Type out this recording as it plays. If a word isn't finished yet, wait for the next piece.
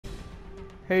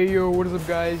Hey yo, what is up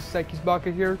guys, Sykes Baka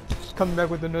here, just coming back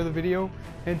with another video.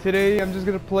 And today I'm just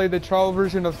gonna play the trial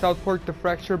version of South Park The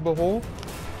Fractured Behold.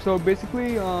 So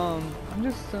basically, I'm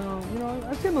just, you know,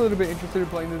 I seem a little bit interested in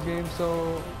playing this game,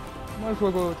 so might as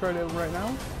well go try it out right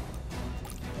now.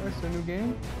 That's a new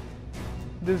game.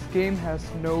 This game has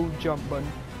no jump button.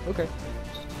 Okay.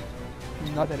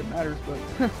 Not that it matters,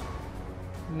 but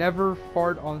never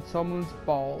fart on someone's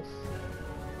balls.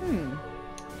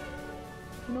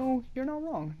 No, you're not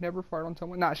wrong. Never fart on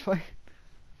someone. Nah, actually.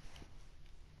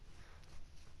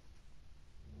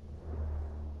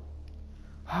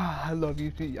 I love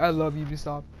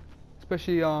Ubisoft.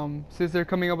 Especially since they're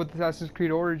coming up with Assassin's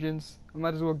Creed Origins. I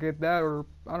might as well get that, or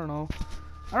I don't know.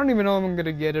 I don't even know if I'm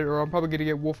gonna get it, or I'm probably gonna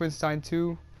get Wolfenstein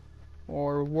 2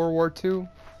 or World War 2.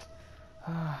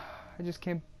 I just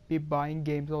can't be buying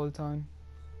games all the time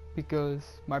because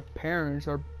my parents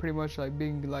are pretty much like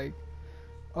being like,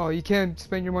 oh, you can't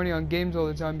spend your money on games all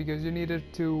the time because you needed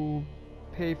to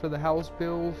pay for the house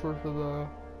bills or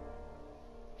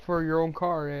for your own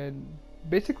car. And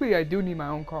basically I do need my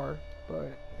own car,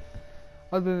 but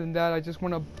other than that I just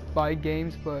want to buy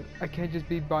games, but I can't just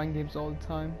be buying games all the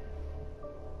time,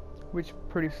 which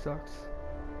pretty sucks.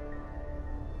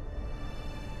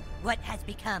 What has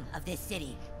become of this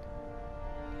city?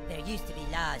 There used to be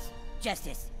laws,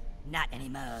 justice, not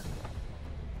anymore.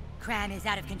 Crime is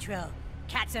out of control.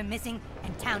 Cats are missing,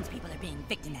 and townspeople are being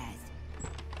victimized.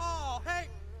 Oh, hey!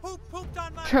 Who pooped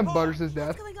on my car? Butters his dad.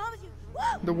 What's going on with you?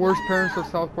 Whoa! The worst parents of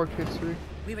South Park history.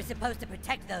 We were supposed to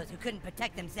protect those who couldn't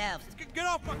protect themselves. Get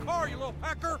off my car, you little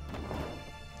pecker!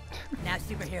 Now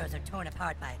superheroes are torn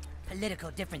apart by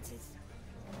political differences.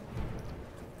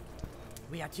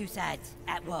 We are two sides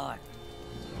at war.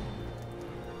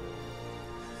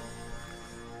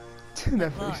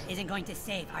 That War face. isn't going to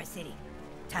save our city.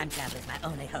 Time travel is my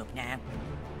only hope now.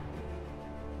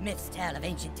 Myths tell of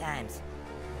ancient times,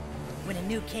 when a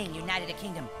new king united a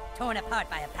kingdom torn apart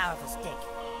by a powerful stick.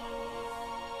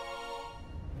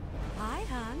 Hi,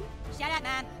 hon. Shut up,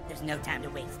 Mom. There's no time to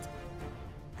waste.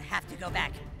 I have to go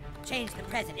back, change the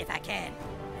present if I can,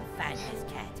 and find this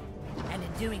cat. And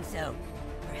in doing so,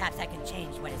 perhaps I can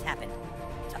change what has happened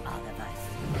to all of us.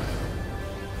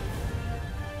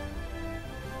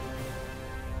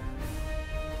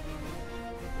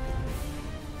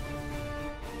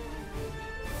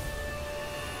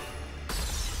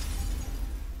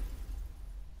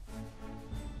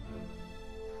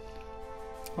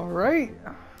 Alright.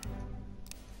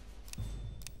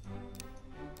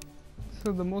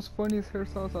 So the most funniest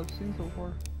hairstyles I've seen so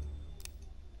far.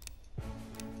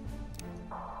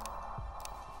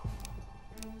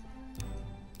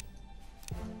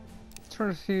 Trying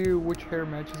to see which hair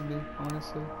matches me,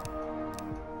 honestly.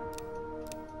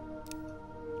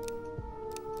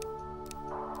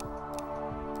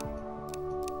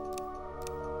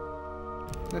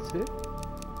 That's it?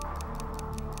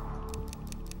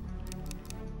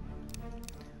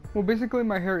 Well, basically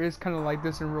my hair is kind of like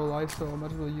this in real life, so I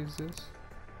might as well use this.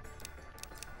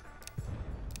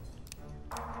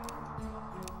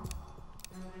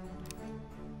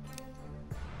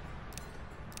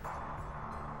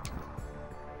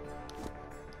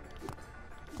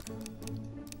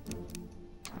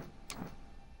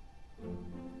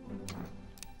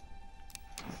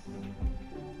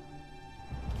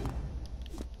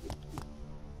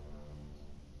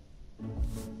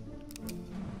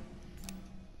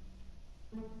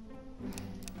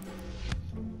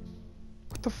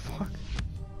 What the fuck?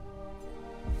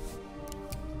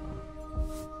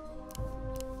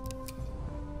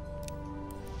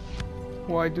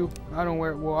 Well, I don't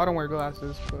wear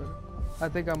glasses, but I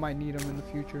think I might need them in the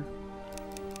future.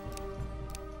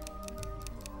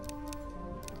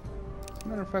 As a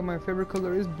matter of fact, my favorite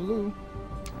color is blue.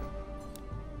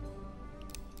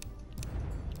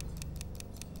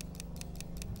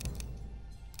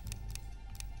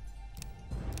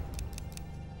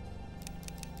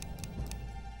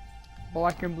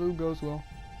 Black and blue goes well.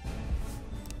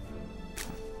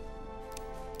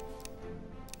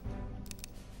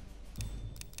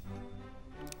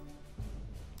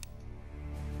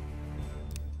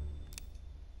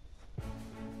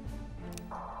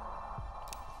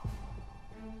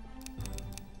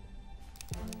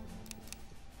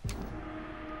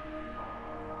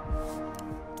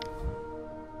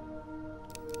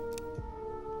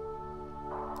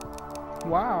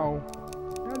 Wow,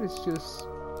 that is just...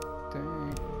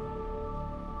 Dang.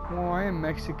 Well, I am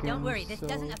Mexican. Don't worry, this so...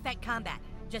 doesn't affect combat,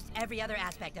 just every other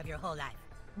aspect of your whole life.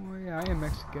 Well, yeah, I am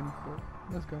Mexican, but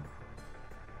let's go.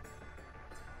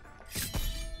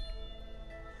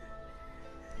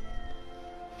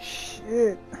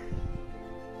 Shit.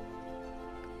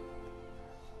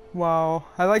 Wow,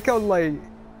 I like how like,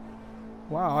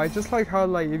 wow, I just like how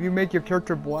like if you make your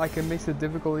character black, it makes it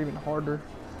difficult even harder.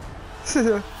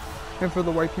 And for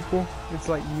the white people, it's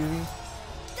like easy.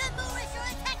 The Moorish are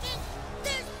attacking!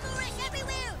 There's Moorish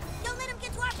everywhere! Don't let them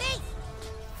get to our base!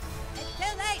 It's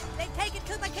too late! They've taken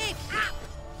Koopa Keep! Ah!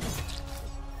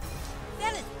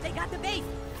 Fellas, they got the base!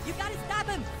 You gotta stop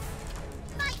them!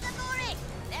 Fight the Moorish!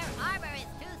 Their armor is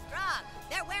too strong!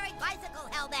 They're wearing bicycle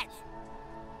helmets!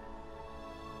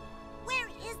 Where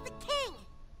is the king?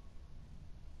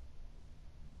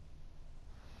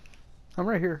 I'm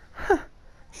right here.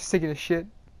 She's taking a shit.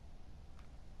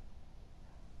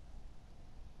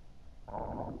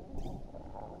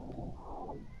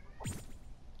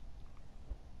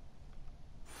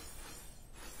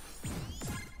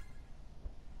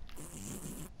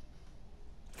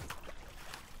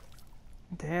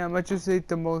 Damn, I just ate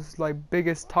the most like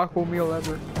biggest taco meal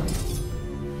ever.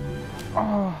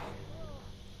 Oh,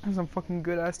 that's some fucking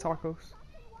good ass tacos.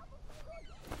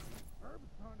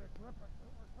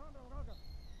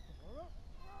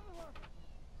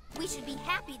 We should be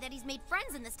happy that he's made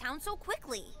friends in this town so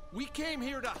quickly. We came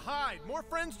here to hide. More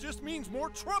friends just means more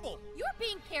trouble. You're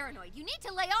being paranoid. You need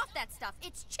to lay off that stuff.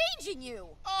 It's changing you.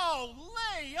 Oh,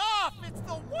 lay off! It's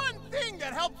the one thing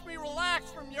that helps me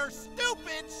relax from your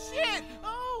stupid shit!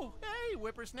 Oh, hey,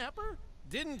 whippersnapper.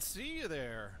 Didn't see you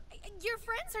there. Your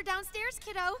friends are downstairs,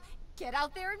 kiddo. Get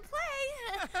out there and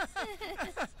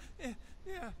play.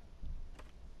 Yeah.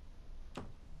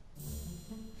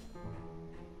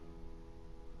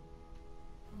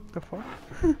 The fuck?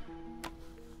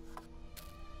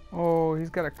 Oh, he's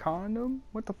got a condom?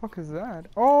 What the fuck is that?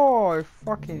 Oh, you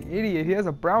fucking idiot. He has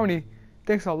a brownie.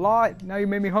 Thanks a lot. Now you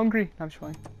made me hungry. I'm just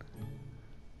playing.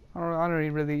 I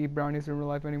don't really eat brownies in real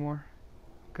life anymore.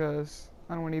 Because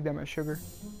I don't want to eat that much sugar.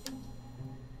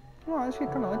 Oh, I actually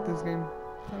kind of like this game.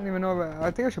 I don't even know if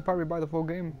I think I should probably buy the full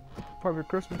game. Probably for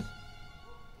Christmas.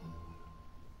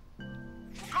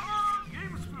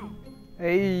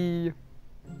 Hey.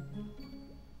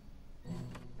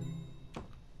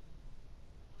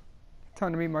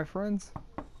 Time to meet my friends.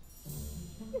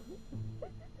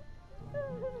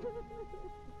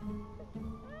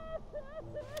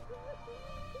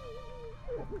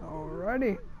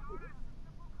 Alrighty.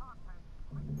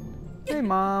 Hey,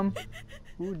 Mom.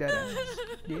 Ooh, that ass.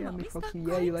 Yeah, me fuck you.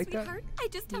 Yeah, you like that? I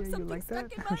just have Yeah, you like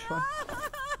that? stuck in my eye.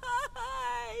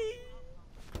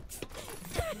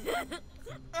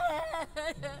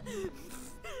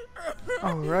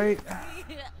 Alright.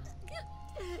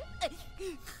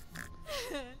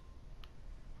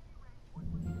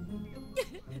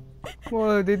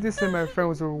 Well, they did say my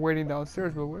friends were waiting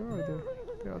downstairs, but where are they?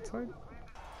 They're outside?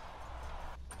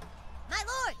 My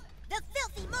lord! The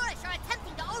filthy Moorish are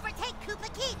attempting to overtake Koopa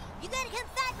Keep! You gotta come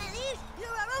back, my liege! You're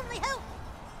our only hope!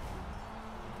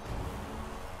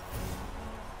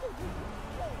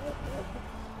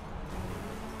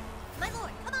 My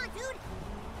lord, come on, dude!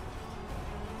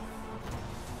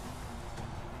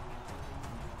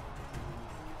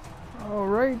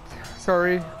 Alright.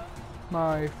 Sorry.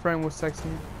 My friend was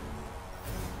texting me.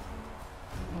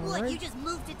 What, Alright. you just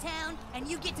moved to town and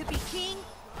you get to be king?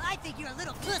 I think you're a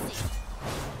little pussy.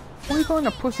 What are you calling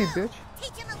a pussy, bitch?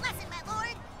 Teach him a lesson, my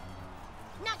lord!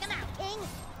 Knock him out, king!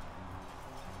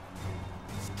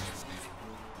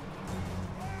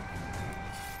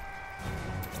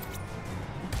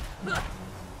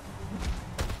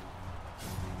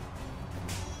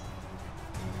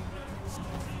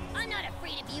 I'm not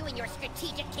afraid of you and your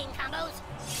strategic king combos.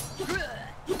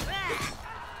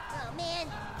 Oh, man.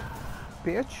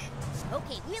 Bitch.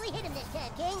 Okay, really hit him this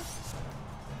time, king.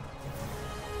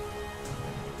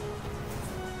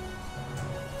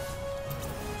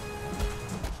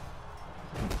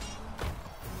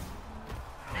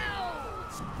 Ow!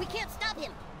 We can't stop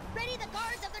him. Ready the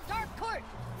guards of the Dark Court.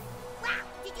 Wow,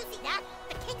 did you see that?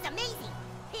 The king's amazing.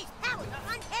 His powers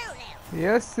are unparalleled.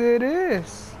 Yes, it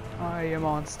is. I am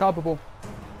unstoppable.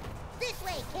 This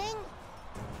way, king.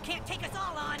 Can't take us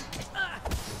all on.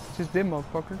 Just did,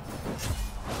 motherfucker.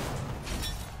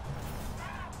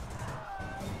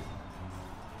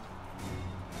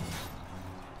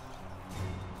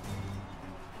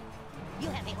 You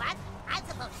have me what? I'm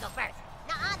supposed to go first.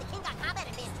 Nuh-uh, the king got combat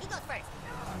advantage. He goes first.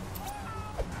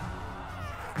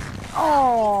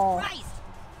 Oh. Christ!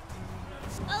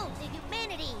 Oh, the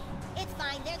humanity! It's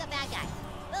fine, they're the bad guys.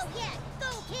 Oh yeah,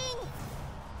 go king!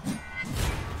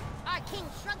 Our king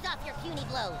shrugs off your puny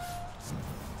blows.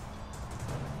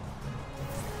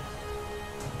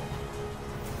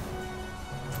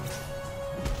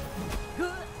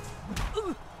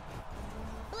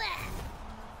 Blah!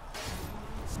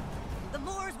 The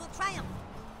Moors will triumph.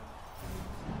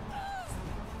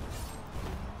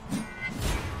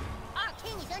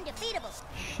 undefeatable.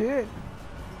 Shit.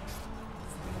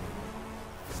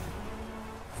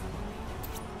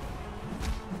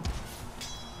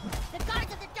 The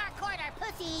guards of the Dark Court are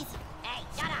pussies. Hey,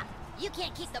 shut up. You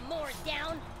can't keep the Moors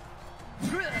down.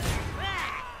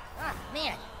 Oh,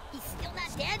 man. He's still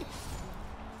not dead?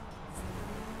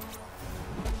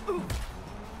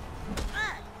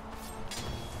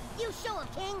 You show him,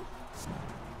 King.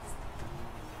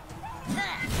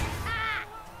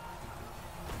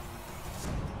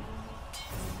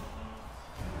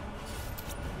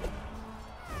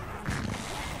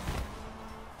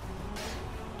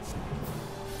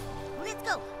 Let's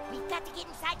go. We've got to get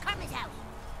inside Cartman's house.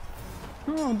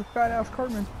 Oh, the fat ass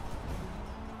Cartman.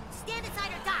 Stand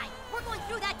aside or die. We're going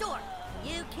through that door.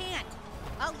 You can't,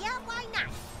 Oh yeah? Why not?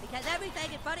 because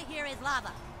everything in front of here is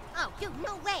lava. Oh, dude,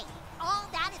 no way. All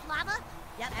that is lava?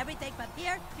 Yep, everything from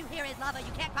here to here is lava.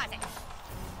 You can't cross it.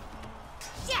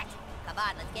 Shit! Come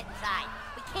on, let's get inside.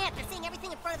 We can't. They're saying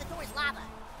everything in front of the door is lava.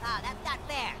 Oh, that's not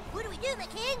fair. What do we do, the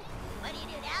king? What do you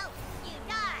do now? You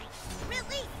die.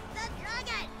 Release the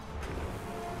dragon!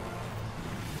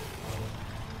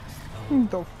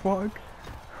 The fuck?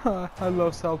 I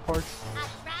love South Park. A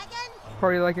dragon?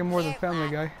 Probably like it more than Family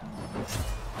Guy.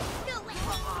 No way!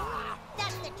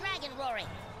 That's the dragon roaring.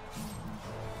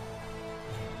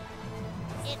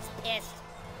 It's pissed.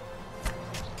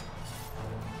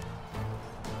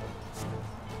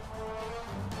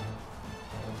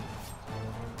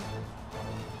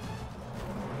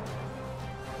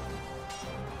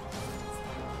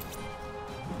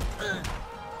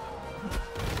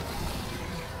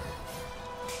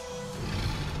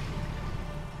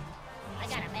 I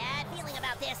got a bad feeling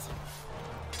about this.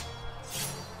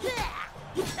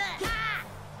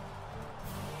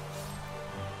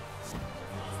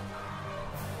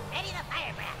 Ready the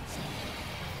fire breath.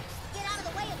 Get out of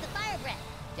the way of the fire breath.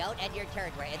 Don't end your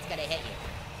turn where it's gonna hit you.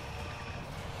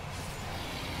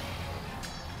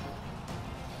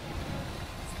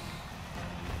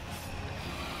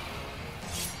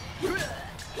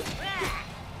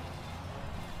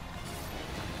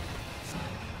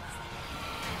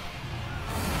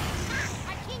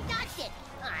 Our king dodged it.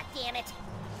 Aw, damn it.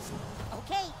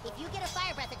 Okay, if you get a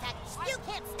fire breath attack, you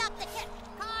can't stop the kick.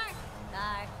 Car.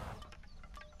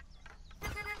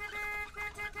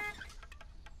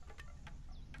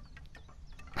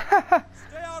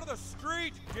 Stay out of the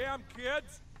street, damn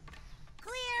kids!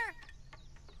 Clear.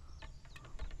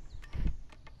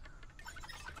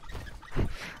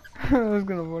 That was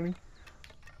kind of funny.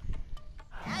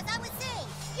 As I was saying,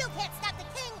 you can't stop the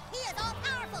king. He is all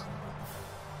powerful.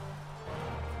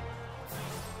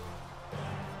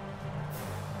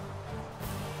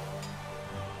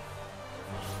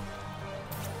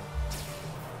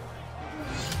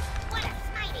 What a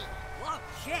smitey! Whoa,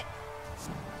 shit!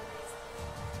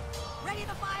 Ready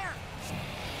the fire!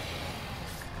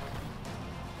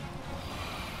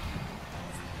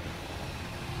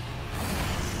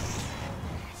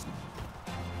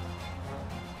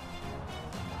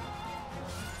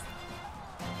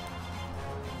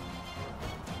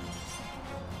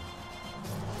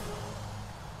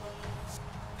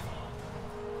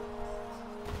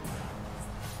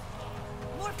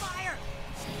 More fire!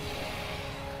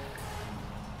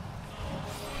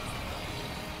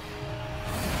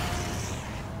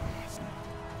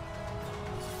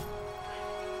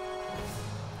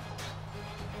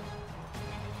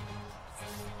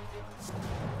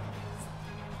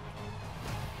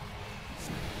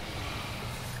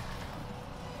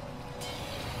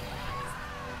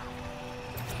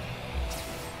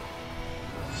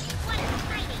 What a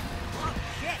smitey! Whoa,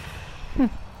 shit!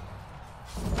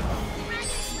 Dragon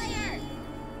Slayer!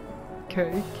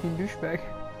 Okay, King Douchebag.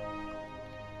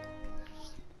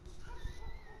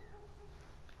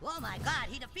 Oh my god,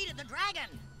 he defeated the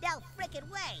dragon! No frickin'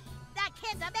 way! That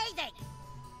kid's amazing!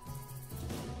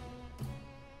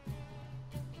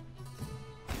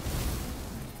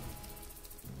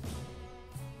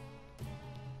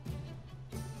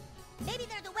 Maybe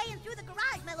there's a way in through the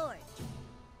garage, my lord.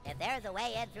 If there's a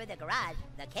way in through the garage,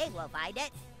 the king will find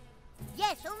it.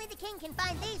 Yes, only the king can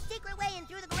find the secret way in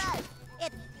through the garage.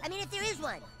 If there is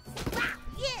one. Wow,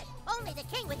 yes! Only the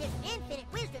king with his infinite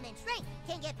wisdom and strength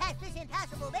can get past this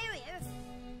impassable barrier.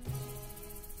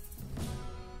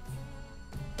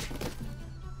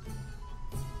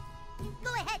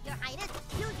 Go ahead, your highness.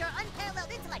 Use your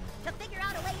unparalleled intellect to figure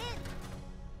out a way in.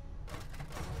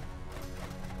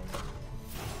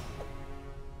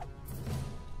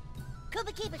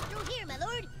 Could keep us through here, my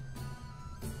lord.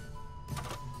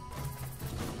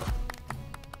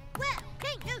 Well,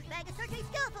 King Douchebag is such a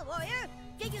skillful warrior.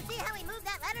 Did you see how he moved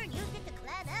that ladder and used it to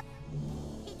climb up?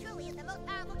 He truly is the most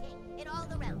powerful king in all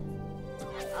the realms.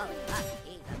 holy fuck,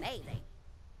 he's amazing.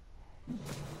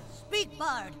 Speak,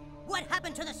 Bard! What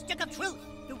happened to the stick of truth?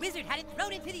 The wizard had it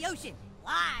thrown into the ocean.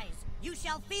 Lies! You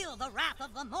shall feel the wrath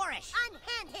of the Moorish!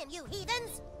 Unhand him, you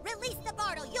heathens! Release the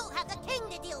bard or you'll have the king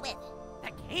to deal with!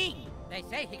 The king? They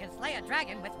say he can slay a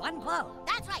dragon with one blow.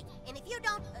 That's right, and if you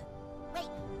don't...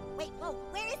 wait, whoa,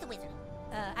 where is the wizard?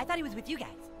 I thought he was with you guys.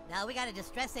 Now we got a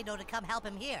distress signal to come help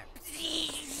him here.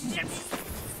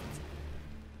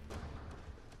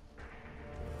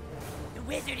 The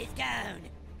wizard is gone.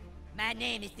 My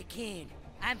name is the Coon.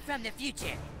 I'm from the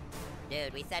future.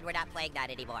 Dude, we said we're not playing that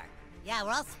anymore. Yeah,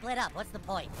 we're all split up. What's the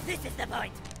point? This is the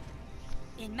point.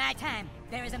 In my time,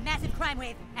 there is a massive crime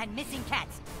wave and missing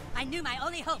cats. I knew my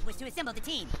only hope was to assemble the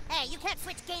team. Hey, you can't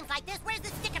switch games like this. Where's the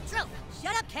stick of truth?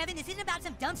 Shut up, Kevin. This isn't about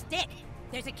some dumb stick.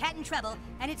 There's a cat in trouble,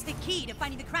 and it's the key to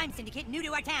finding the crime syndicate new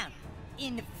to our town.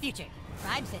 In the future.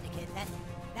 Crime syndicate?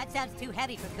 That sounds too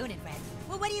heavy for Coon and friends.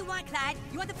 Well, what do you want, Clyde?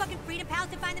 You want the fucking Freedom Pals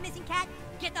to find the missing cat?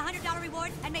 Get the $100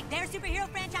 reward and make their superhero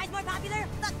franchise more popular?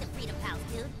 Fuck the Freedom Pals,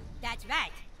 dude. That's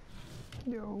right.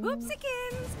 Yo.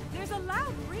 Oopsikins! There's a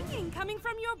loud ringing coming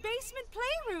from your basement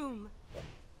playroom.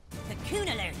 The Coon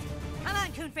Alert. Come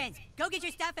on, Coon friends. Go get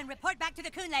your stuff and report back to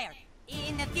the Coon Lair.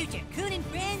 In the future, Coon and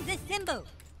friends assemble.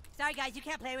 Sorry, guys, you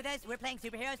can't play with us. We're playing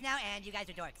superheroes now, and you guys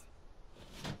are dorks.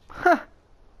 Huh.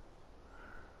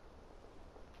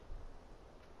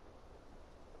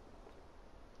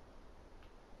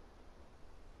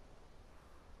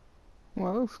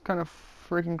 Well, that looks kind of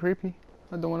freaking creepy.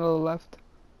 The one on the left.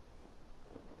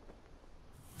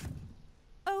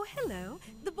 Oh, hello.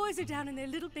 The boys are down in their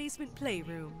little basement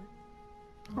playroom.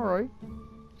 Alright.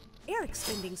 Eric's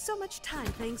spending so much time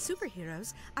playing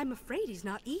superheroes, I'm afraid he's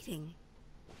not eating.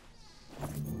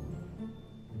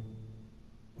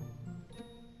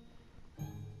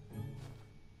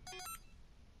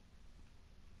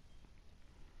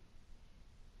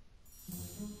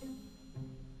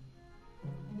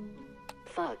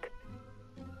 Fuck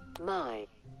my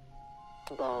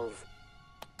balls.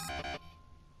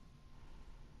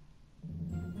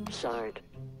 Shard.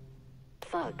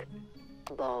 Fuck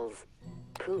balls.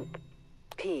 Poop.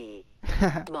 Pee.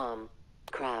 Mom.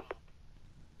 Crap.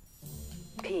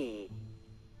 Pee.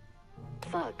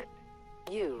 Fuck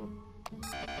you.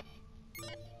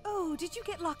 Oh, did you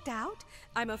get locked out?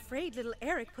 I'm afraid little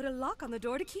Eric put a lock on the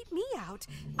door to keep me out.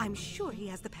 I'm sure he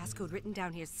has the passcode written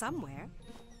down here somewhere.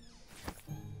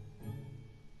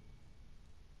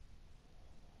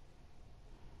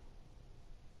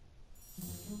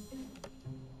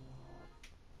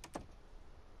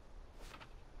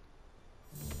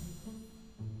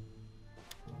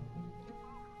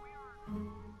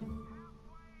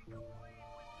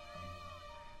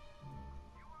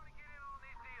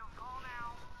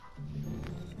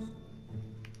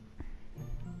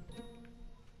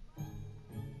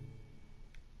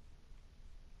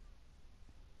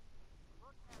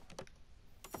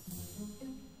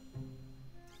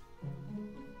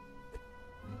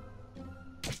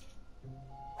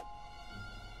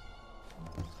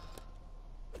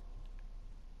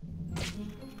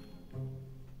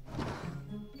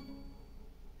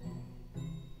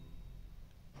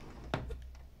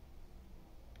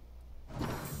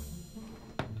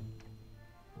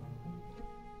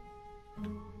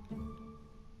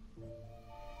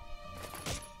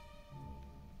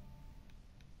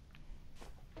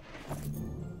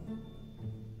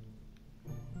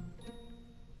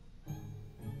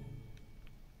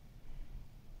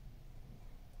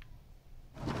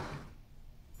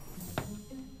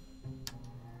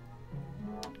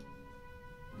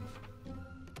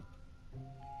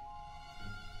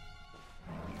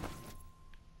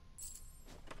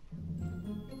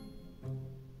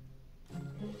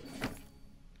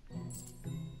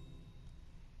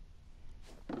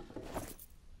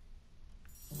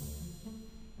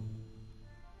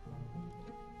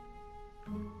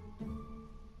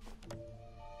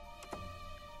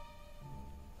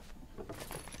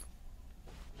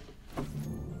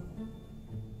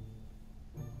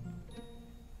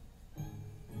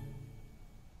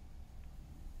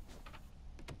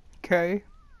 Okay.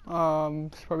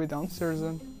 It's probably downstairs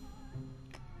then.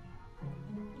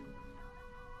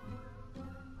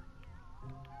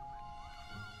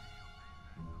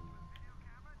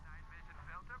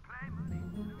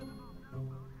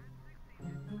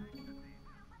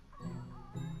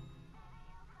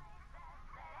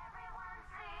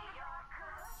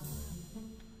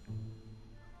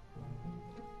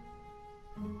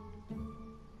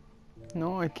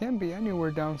 No, it can't be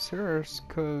anywhere downstairs,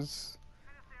 cause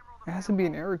it has to be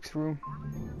in Eric's room.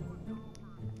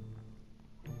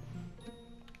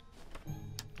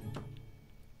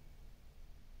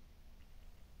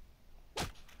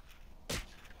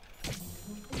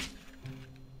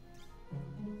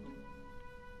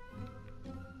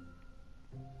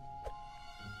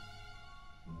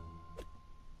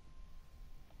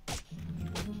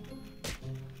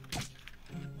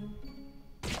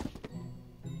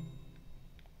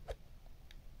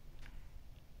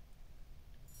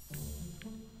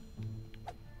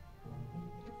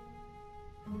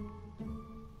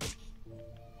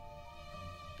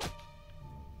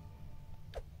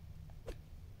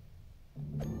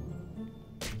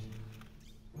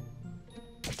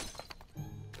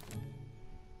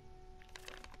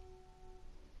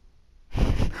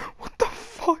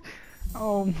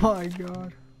 Oh my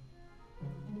god.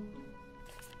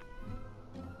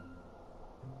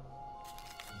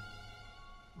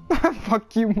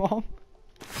 Fuck you, Mom.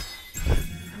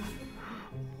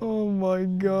 Oh my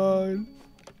god.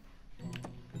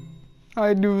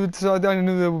 I knew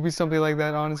there would be something like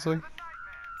that, honestly.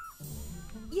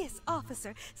 Yes,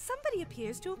 officer. Somebody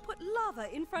appears to have put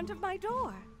lava in front of my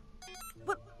door.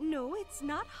 Well, no, it's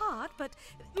not hot, but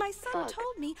my son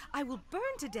told me I will burn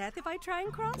to death if I try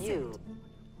and cross You. it.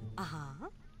 Uh-huh.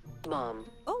 Mom.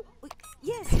 Oh,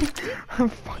 yes, he did.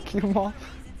 Fuck you, Mom.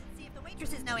 See if the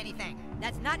waitresses know anything.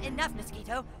 That's not enough,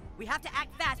 Mosquito. We have to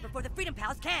act fast before the Freedom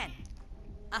Pals can.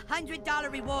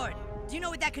 $100 reward. Do you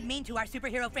know what that could mean to our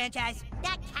superhero franchise?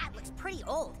 That cat looks pretty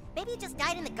old. Maybe it just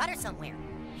died in the gutter somewhere.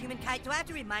 Human Kite, do I have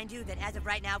to remind you that as of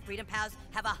right now, Freedom Pals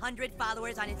have 100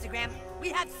 followers on Instagram? We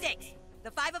have 6. The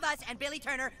 5 of us and Billy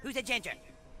Turner, who's a ginger.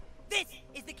 This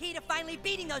is the key to finally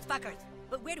beating those fuckers.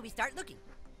 But where do we start looking?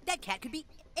 That cat could be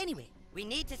anywhere. We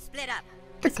need to split up.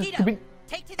 Mosquito,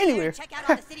 take to the air and check out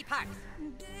all the city parks.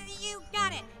 You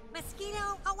got it.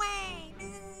 Mosquito away.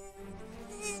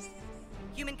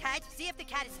 Human Kite, see if the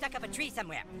cat is stuck up a tree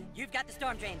somewhere. You've got the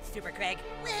storm drain, Super Craig.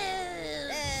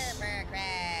 Super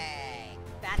Craig.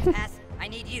 Fast Pass, I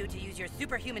need you to use your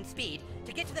superhuman speed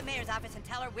to get to the mayor's office and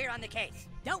tell her we're on the case.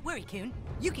 Don't worry, Coon.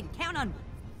 You can count on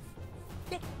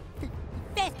Fast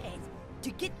Pass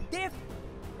to get there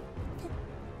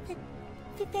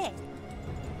fast.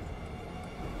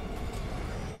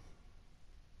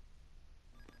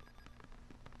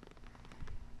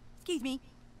 Excuse me.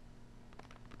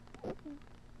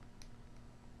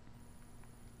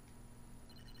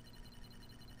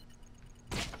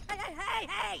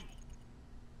 Hey!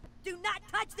 Do not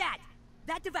touch that!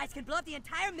 That device can blow up the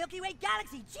entire Milky Way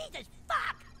galaxy! Jesus,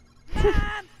 fuck!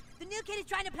 Mom! The new kid is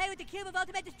trying to play with the cube of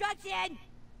ultimate destruction!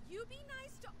 You be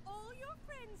nice to all your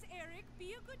friends, Eric.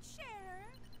 Be a good sharer.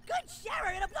 Good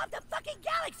sharer! It'll blow up the fucking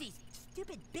galaxies!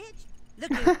 Stupid bitch! Look,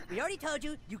 dude, we already told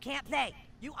you, you can't play.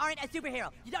 You aren't a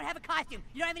superhero. You don't have a costume.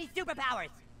 You don't have any superpowers.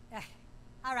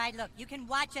 Alright, look, you can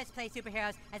watch us play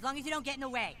superheroes as long as you don't get in the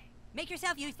way. Make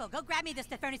yourself useful. Go grab me the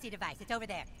Stephernacy device. It's over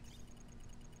there.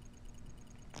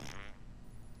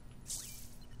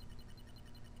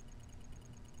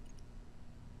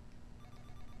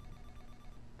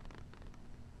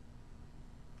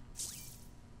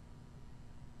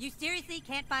 You seriously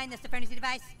can't find the Stephernacy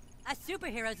device? Us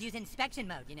superheroes use inspection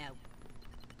mode, you know.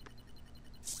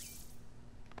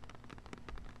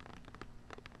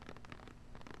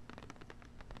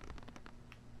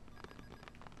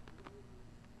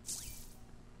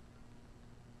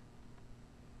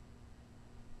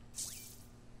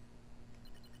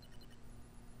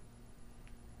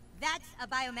 That's a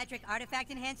biometric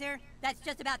artifact enhancer. That's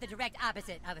just about the direct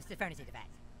opposite of a Stephernacy device.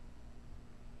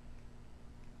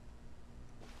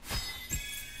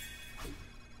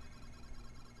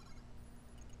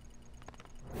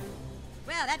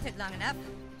 Well, that took long enough.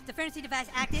 Stephernacy device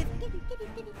active.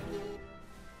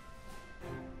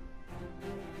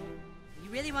 You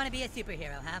really want to be a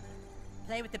superhero, huh?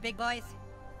 Play with the big boys?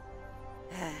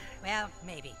 Well,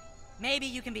 maybe. Maybe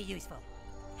you can be useful.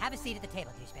 Have a seat at the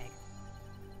table, douchebag.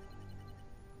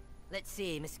 Let's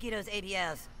see, Mosquito's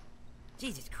ABLs.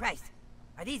 Jesus Christ.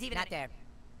 Are these even— Not there.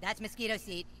 That's Mosquito's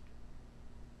seat.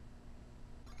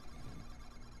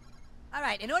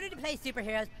 Alright, in order to play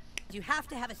superheroes, you have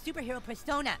to have a superhero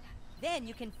persona. Then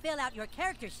you can fill out your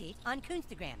character sheet on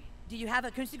Coonstagram. Do you have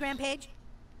a Coonstagram page?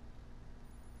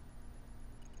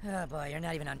 Oh boy, you're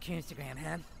not even on Coonstagram,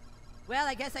 huh? Well,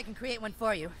 I guess I can create one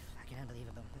for you. Fucking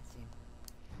unbelievable. Let's see.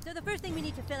 So the first thing we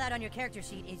need to fill out on your character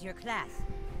sheet is your class.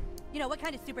 You know, what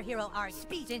kind of superhero are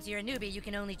you? Since you're a newbie, you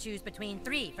can only choose between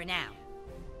 3 for now.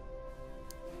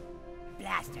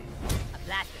 Blaster. A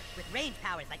blaster with range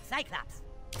powers like Cyclops.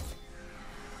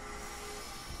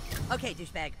 Okay,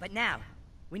 douchebag, but now,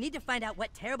 we need to find out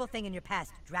what terrible thing in your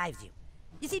past drives you.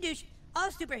 You see, douche, all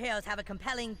superheroes have a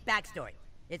compelling backstory.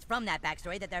 It's from that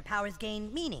backstory that their powers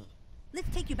gain meaning.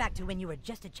 Let's take you back to when you were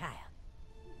just a child.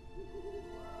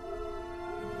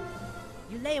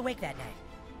 You lay awake that night.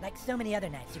 Like so many other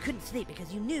nights, you couldn't sleep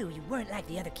because you knew you weren't like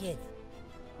the other kids.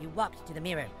 You walked to the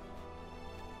mirror.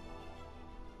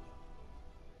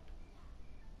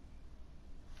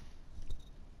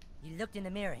 You looked in the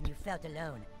mirror and you felt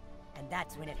alone. And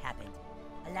that's when it happened.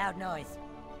 A loud noise.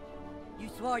 You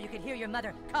swore you could hear your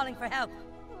mother calling for help.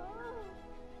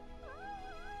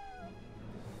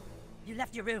 You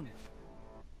left your room.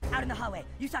 Out in the hallway,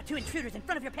 you saw 2 intruders in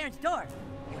front of your parents' door.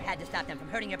 You had to stop them from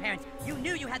hurting your parents. You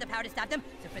knew you had the power to stop them,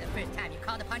 so for the first time, you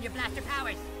called upon your blaster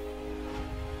powers.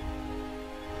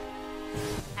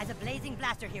 As a blazing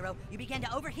blaster hero, you began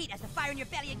to overheat as the fire in your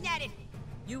belly ignited.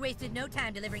 You wasted no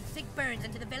time delivering sick burns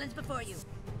into the villains before you.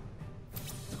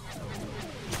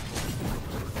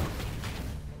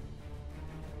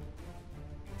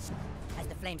 As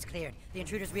the flames cleared, the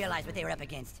intruders realized what they were up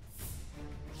against.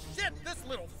 Shit, this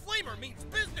little flamer means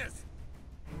business!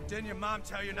 Didn't your mom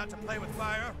tell you not to play with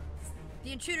fire?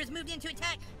 The intruders moved in to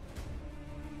attack.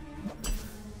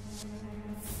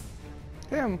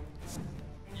 Damn.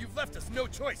 You've left us no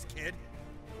choice, kid.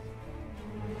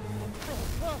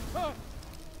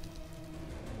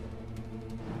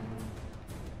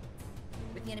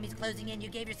 With the enemies closing in, you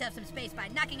gave yourself some space by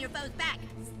knocking your foes back.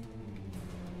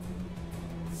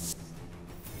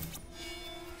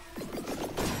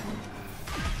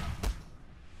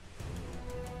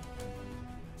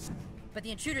 But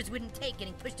the intruders wouldn't take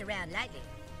getting pushed around lightly.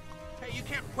 Hey, you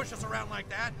can't push us around like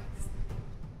that.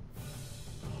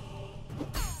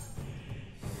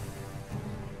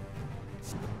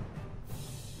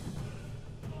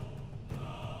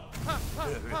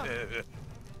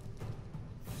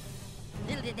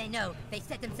 Little did they know, they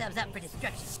set themselves up for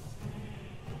destruction.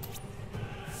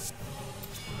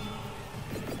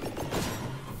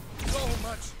 So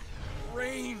much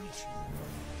range.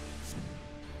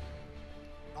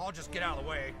 I'll just get out of the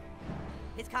way.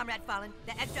 His comrade fallen,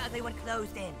 the extra ugly one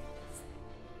closed in.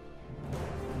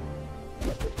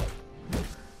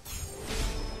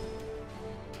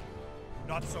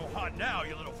 Not so hot now,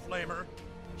 you little flamer.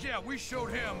 Yeah, we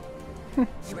showed him.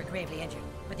 You were gravely injured,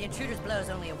 but the intruder's blows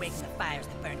only awakened the fires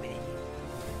that burned within you.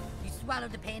 You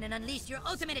swallowed the pain and unleashed your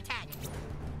ultimate attack.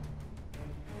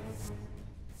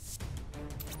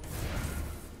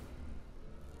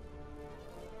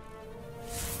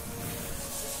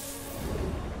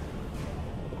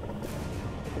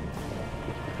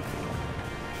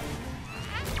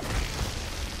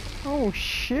 Oh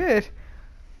shit.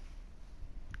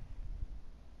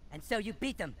 And so you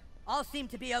beat them. All seemed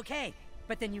to be okay,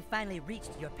 but then you finally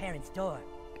reached your parents' door.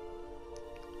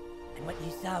 And what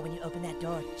you saw when you opened that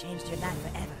door changed your life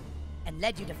forever and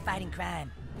led you to fighting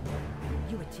crime.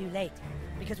 You were too late,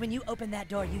 because when you opened that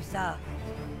door, you saw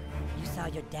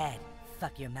your dad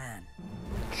fuck your mom.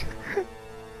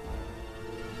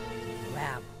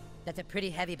 Wow, that's a pretty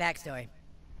heavy backstory.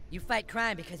 You fight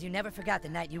crime because you never forgot the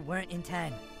night you weren't in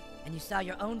time, and you saw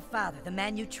your own father, the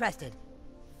man you trusted,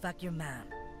 fuck your mom.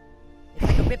 It's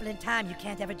like a ripple in time you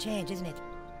can't ever change, isn't it?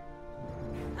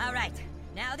 All right,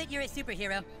 now that you're a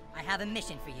superhero, I have a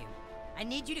mission for you. I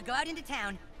need you to go out into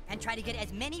town and try to get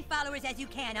as many followers as you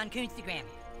can on Coonstagram.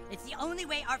 It's the only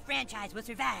way our franchise will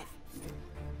survive.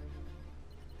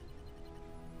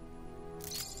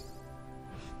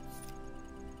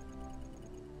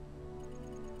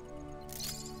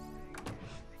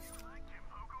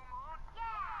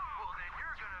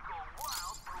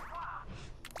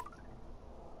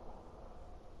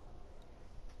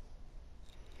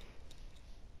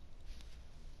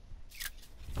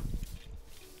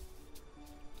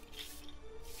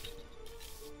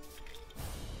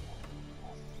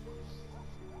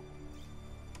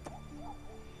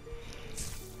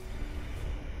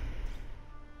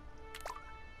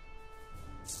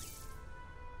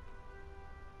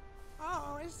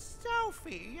 Oh, it's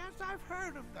Sophie. Yes, I've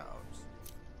heard of those.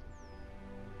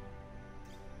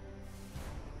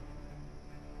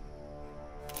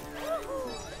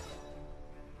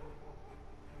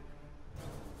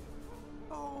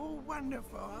 Oh,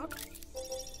 wonderful.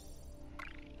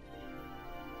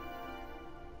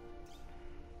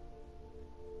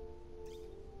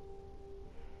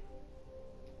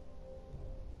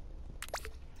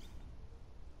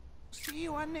 See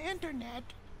you on the internet.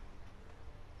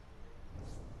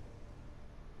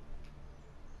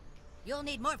 You'll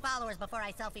need more followers before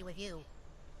I selfie with you.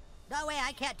 That way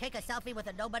I can't take a selfie with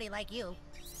a nobody like you.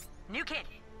 New kid,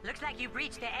 looks like you've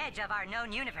reached the edge of our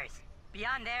known universe.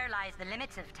 Beyond there lies the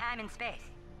limits of time and space.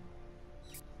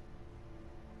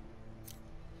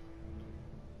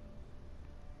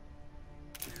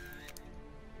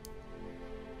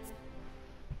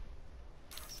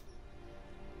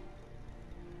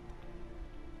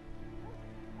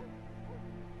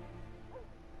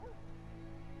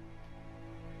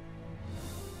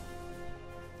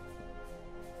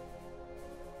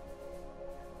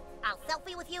 I'll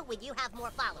selfie with you when you have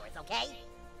more followers, okay?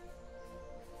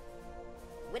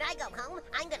 When I go home,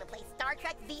 I'm gonna play Star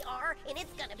Trek VR, and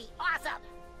it's gonna be awesome!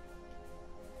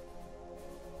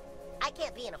 I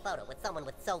can't be in a photo with someone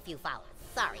with so few followers.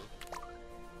 Sorry.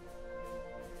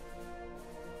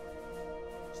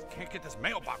 Just can't get this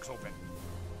mailbox open.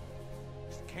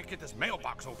 Just can't get this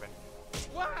mailbox open.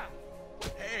 Wow!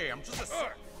 Hey, I'm just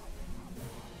a...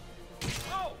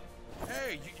 Oh!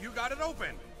 Hey, you got it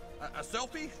open. A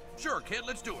selfie? Sure, kid,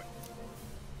 let's do it.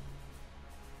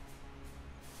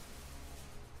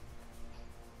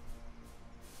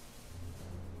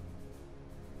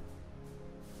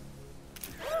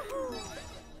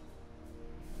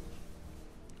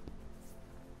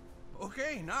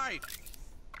 Okay, nice.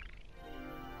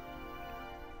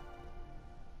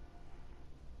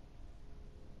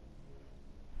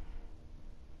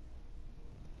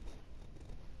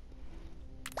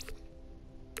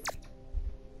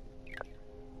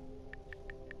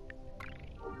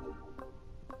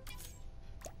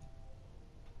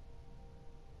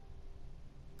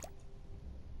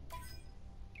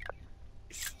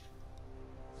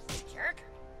 Jerk.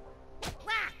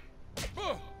 Wah!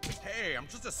 Hey, I'm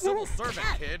just a civil servant,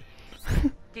 kid.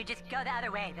 Dude, just go the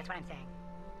other way. That's what I'm saying.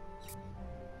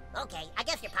 Okay, I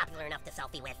guess you're popular enough to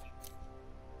selfie with.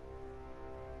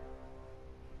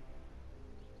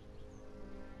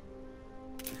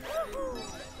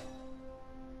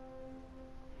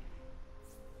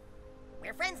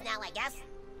 We're friends now, I guess.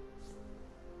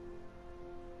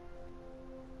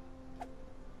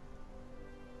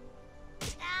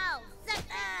 Ow!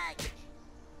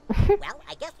 Well,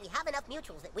 I guess we have enough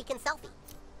mutuals that we can selfie.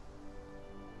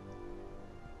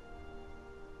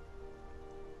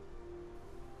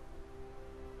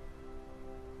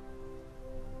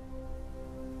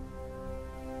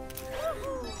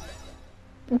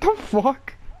 What the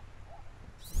fuck?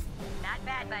 Not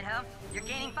bad, butthole. You're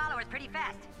gaining followers pretty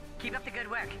fast. Keep up the good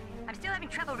work. I'm still having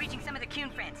trouble reaching some of the Coon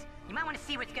friends. You might want to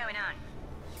see what's going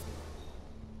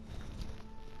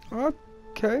on.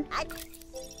 Okay.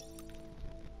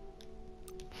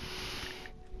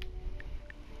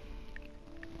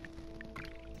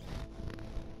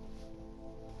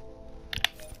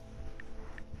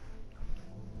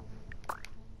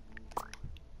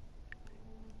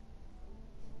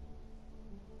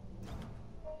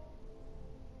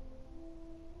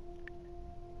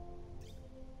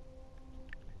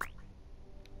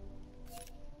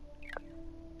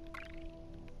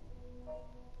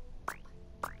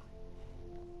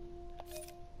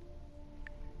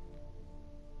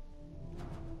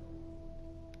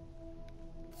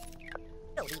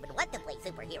 Don't even want to play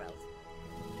superheroes.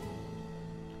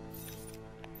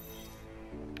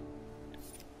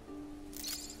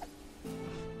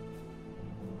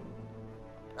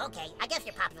 Okay, I guess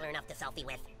you're popular enough to selfie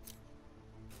with.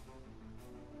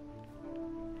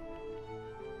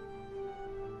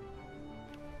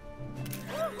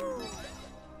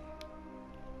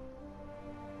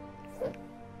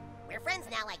 We're friends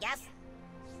now, I guess.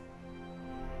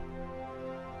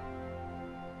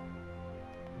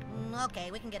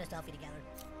 Okay, we can get a selfie together.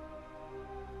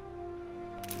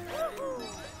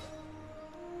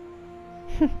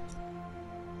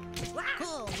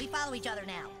 Cool, we follow each other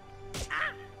now.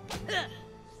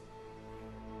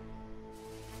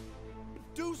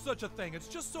 Do such a thing. It's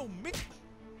just so mean.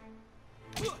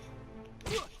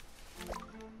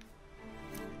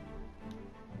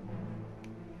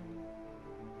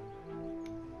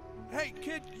 Hey,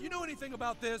 kid, you know anything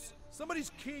about this? Somebody's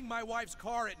keying my wife's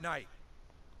car at night.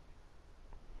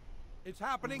 It's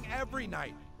happening every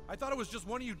night. I thought it was just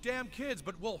one of you damn kids,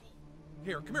 but well...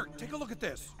 Here, come here, take a look at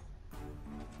this.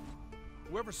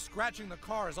 Whoever's scratching the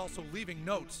car is also leaving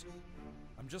notes.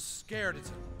 I'm just scared it's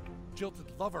a jilted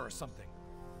lover or something.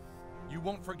 You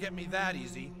won't forget me that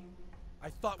easy. I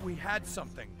thought we had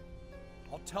something.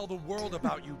 I'll tell the world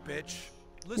about you, bitch.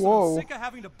 Listen, Whoa. I'm sick of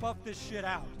having to buff this shit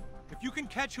out. If you can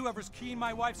catch whoever's keying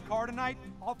my wife's car tonight,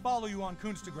 I'll follow you on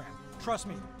Coonstagram. Trust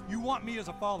me, you want me as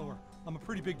a follower. I'm a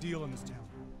pretty big deal in this town.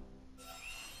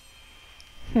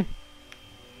 You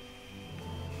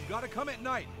gotta come at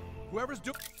night. Whoever's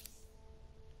doing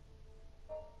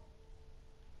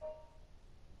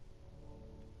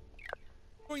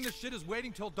this shit is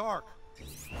waiting till dark.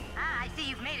 Ah, I see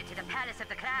you've made it to the Palace of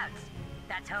the Clouds.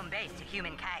 That's home base to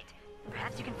Human Kite.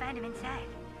 Perhaps you can find him inside.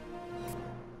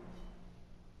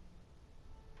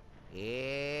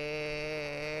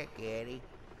 Yeah, kitty.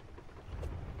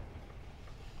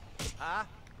 Huh?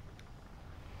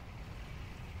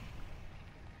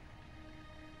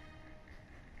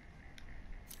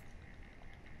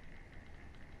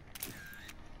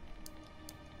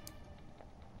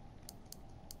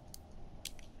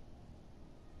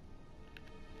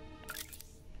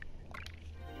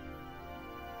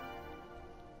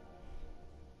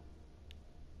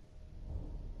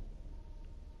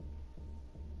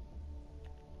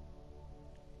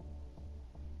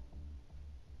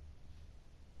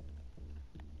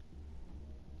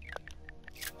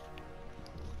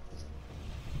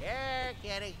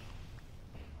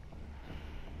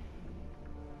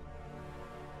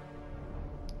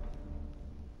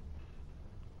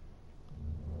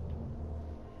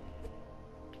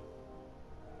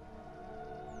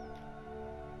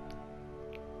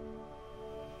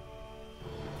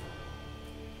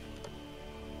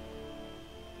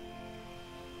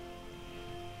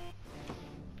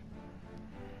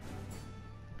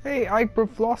 Hey, Ike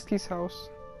Broflovski's house.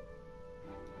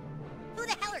 Who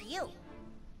the hell are you?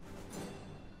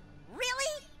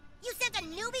 Really? You sent a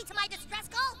newbie to my distress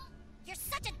call? You're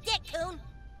such a dick, Coon.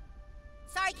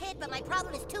 Sorry, kid, but my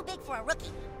problem is too big for a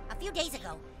rookie. A few days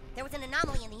ago, there was an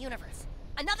anomaly in the universe.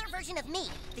 Another version of me,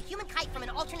 the human kite from an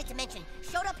alternate dimension,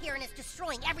 showed up here and is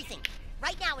destroying everything.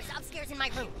 Right now, it's upstairs in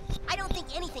my room. I don't think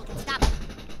anything can stop it.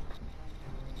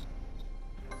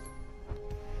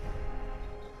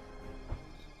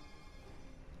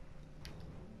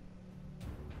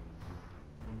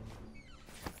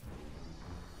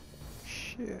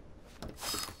 Shit.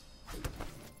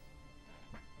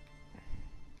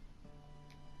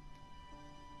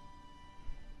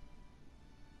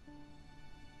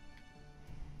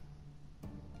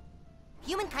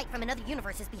 Human kite from another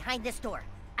universe is behind this door.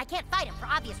 I can't fight him for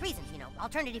obvious reasons, you know,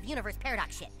 alternative universe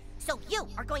paradox shit. So you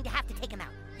are going to have to take him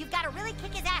out. You've got to really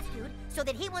kick his ass, dude, so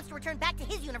that he wants to return back to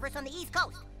his universe on the East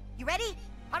Coast. You ready?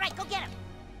 All right, go get him.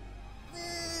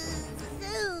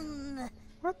 Zoom.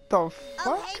 What the fuck?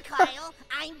 Oh, hey, Kyle.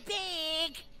 I'm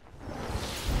big.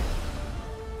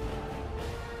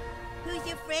 Who's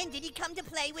your friend? Did he come to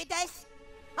play with us?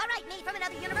 All right, me from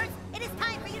another universe. It is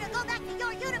time for you to go back to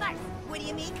your universe. What do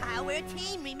you mean, Kyle? We're a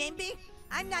team, remember?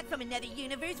 I'm not from another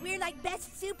universe. We're like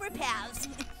best super pals.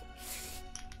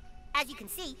 As you can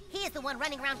see, he is the one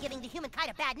running around giving the human kite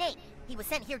a bad name. He was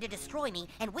sent here to destroy me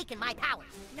and weaken my powers.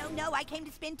 No, I came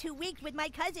to spend 2 weeks with my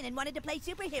cousin and wanted to play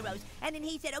superheroes. And then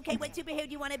he said, okay, what superhero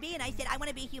do you want to be? And I said, I want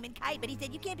to be human kite. But he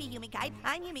said, you can't be human kite.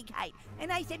 I'm human kite.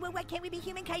 And I said, well, why can't we be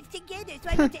human kites together? So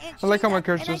I went to Aunt I like how my Sheila,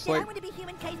 character's and I just said, like, I want to be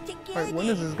human kites together. like, when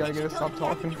is this guy And she gonna told stop me I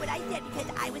had to talking? do what I said because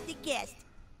I was the guest.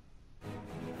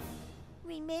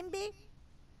 Remember?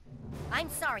 I'm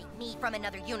sorry, me from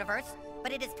another universe,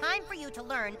 but it is time for you to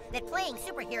learn that playing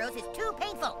superheroes is too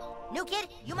painful. New kid,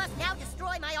 you must now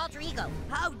destroy my alter ego.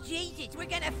 Oh, Jesus, we're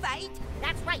gonna fight?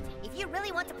 That's right. If you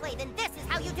really want to play, then this is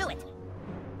how you do it.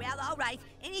 Well, all right.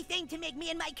 Anything to make me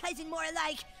and my cousin more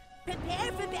alike.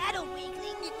 Prepare for battle,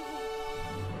 weakling.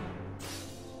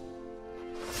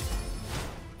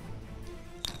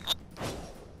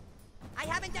 I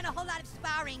haven't done a whole lot of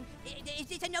sparring. Is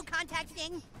this a no-contact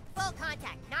thing? Full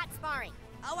contact, not sparring.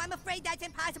 Oh, I'm afraid that's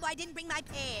impossible. I didn't bring my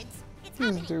pads. It's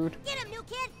This happening. dude. Get him, new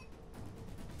kid.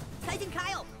 Cousin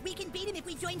Kyle, we can beat him if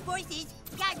we join forces.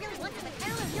 Yeah, I really want to, but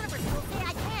parallel universe will say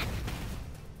I can't.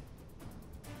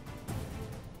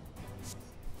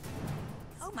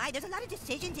 Oh my, there's a lot of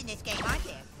decisions in this game, aren't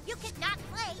there? You could not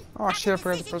play. Oh, That's shit, a I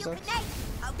forgot to decision press you X.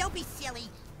 could make. Oh, don't be silly.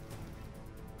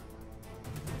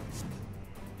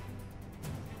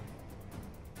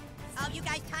 Oh, you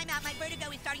guys, time out. My vertigo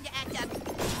is starting to act up.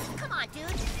 Come on, dude.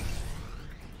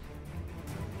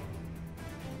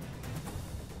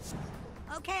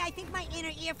 Okay, I think my inner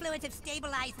ear fluids have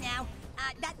stabilized now.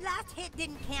 That last hit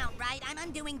didn't count, right? I'm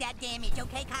undoing that damage,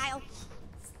 okay, Kyle?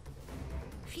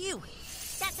 Phew.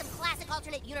 That's some classic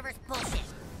alternate universe bullshit.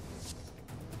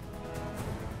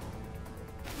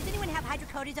 Does anyone have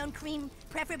hydrocortisone cream,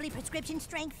 preferably prescription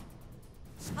strength?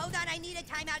 Hold on, I need a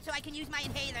timeout so I can use my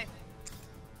inhaler.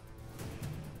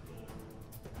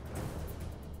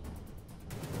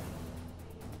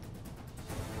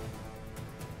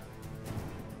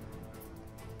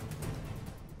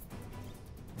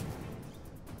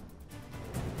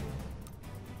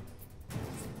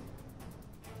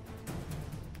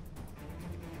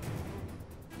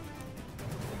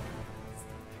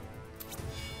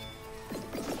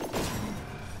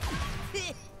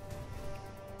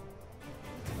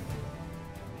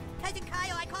 Cousin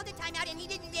Kyle, I called a timeout and he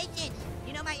didn't listen.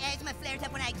 You know my asthma flares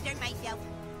up when I exert myself.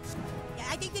 Yeah,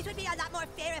 I think this would be a lot more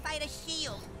fair if I had a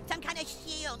shield. Some kind of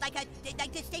shield, like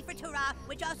the Safer Torah,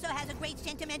 which also has a great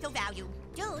sentimental value.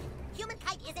 Dude, human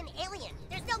kite is an alien.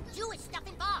 There's no Jewish stuff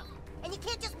involved. And you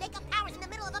can't just make up powers in the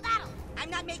middle of a battle. I'm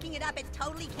not making it up, it's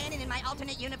totally canon in my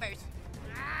alternate universe.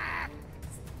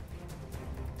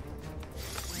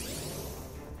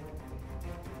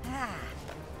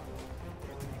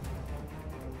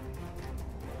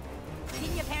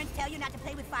 Didn't your parents tell you not to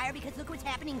play with fire because look what's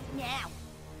happening now?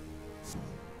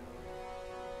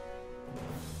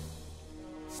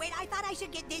 Wait, I thought I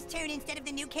should get this turn instead of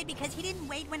the new kid because he didn't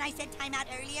wait when I said timeout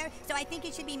earlier, so I think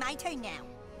it should be my turn now.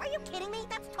 Are you kidding me?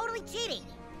 That's totally cheating.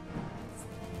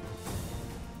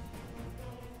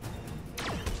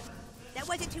 That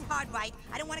wasn't too hard, right?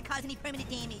 I don't want to cause any permanent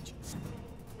damage.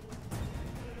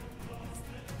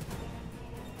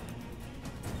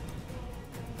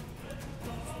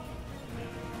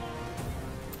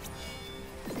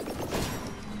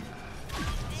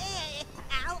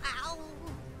 Ow, ow.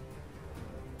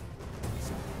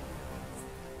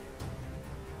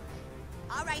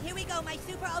 All right, here we go. go, my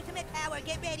super ultimate power.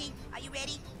 Get ready. Are you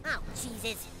ready? Oh,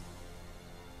 Jesus.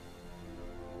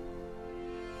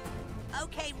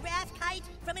 Okay, raft kite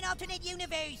from an alternate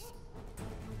universe.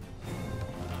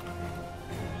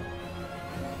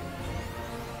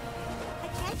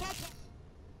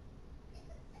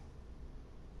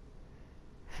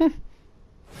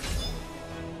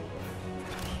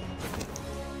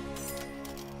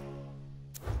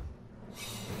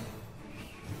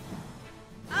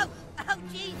 Oh,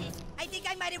 Jesus. I think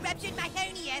I might have ruptured my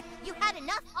hernia. You had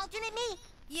enough, alternate me?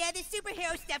 Yeah, the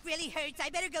superhero stuff really hurts. I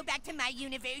better go back to my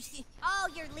universe. Oh,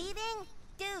 you're leaving?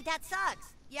 Dude, that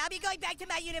sucks. Yeah, I'll be going back to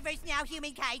my universe now,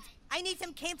 human kite. I need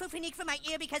some camphor for my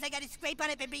ear because I got a scrape on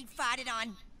it by being farted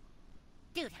on.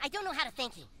 Dude, I don't know how to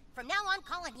thank you. From now on,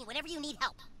 call on me whenever you need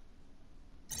help.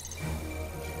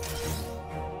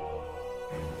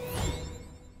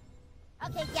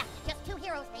 Okay, yeah, just two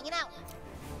heroes hanging out.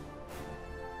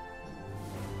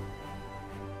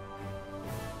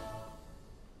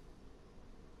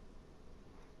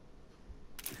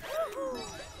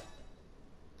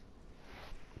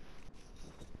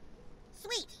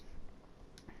 Sweet.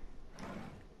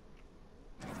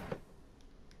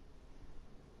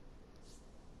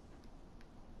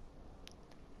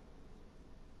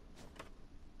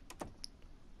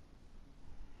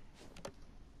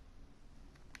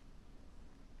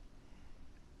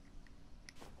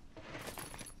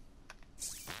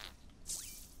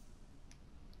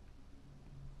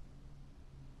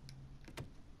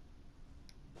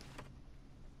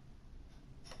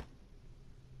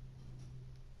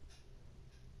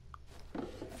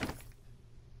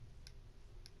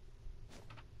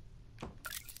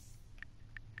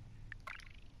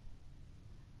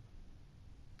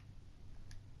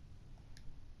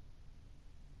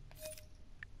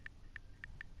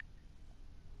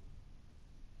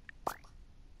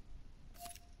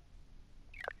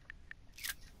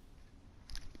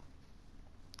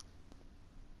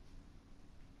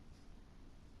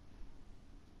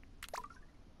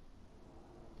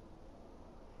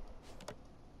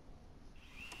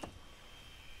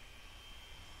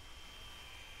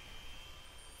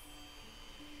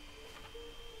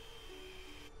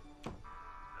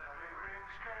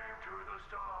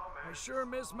 I sure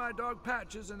miss my dog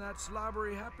Patches and that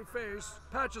slobbery happy face.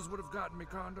 Patches would have gotten me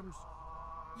condoms.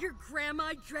 Your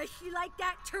grandma dressed you like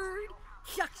that, turd?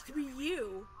 Sucks to be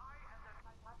you.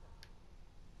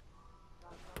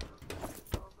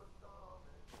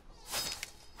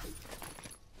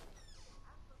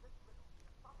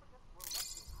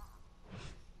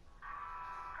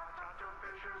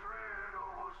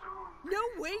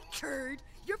 No way, turd.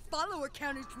 Your follower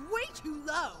count is way too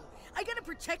low. I gotta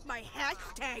protect my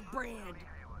hashtag brand.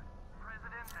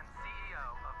 President and CEO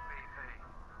of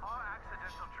THO. Our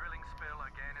accidental drilling spill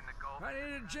again in the Gulf. I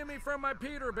needed Jimmy from my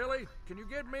Peter, Billy. Can you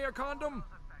get me a condom?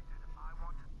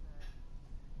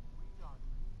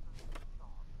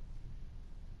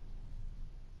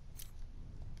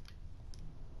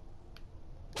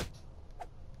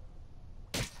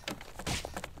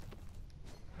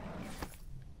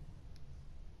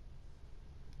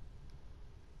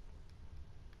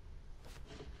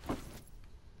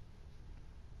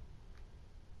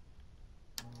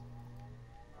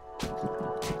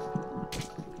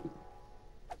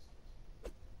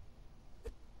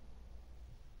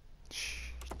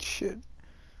 Shit.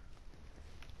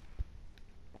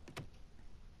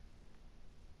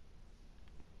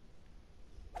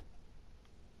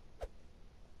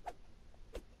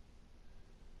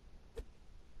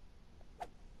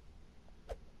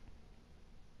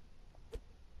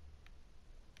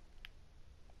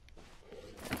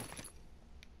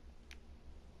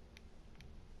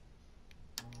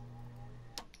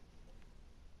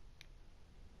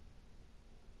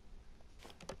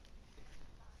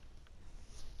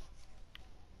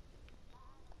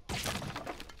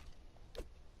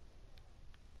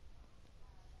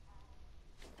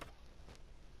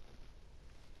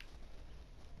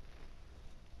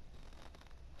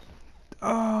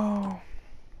 Oh.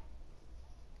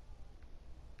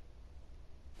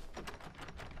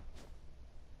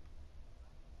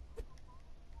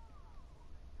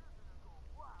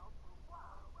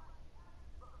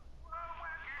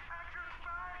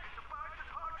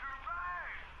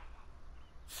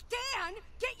 Stan,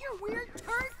 get your weird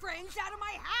turd friends out of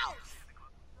my house!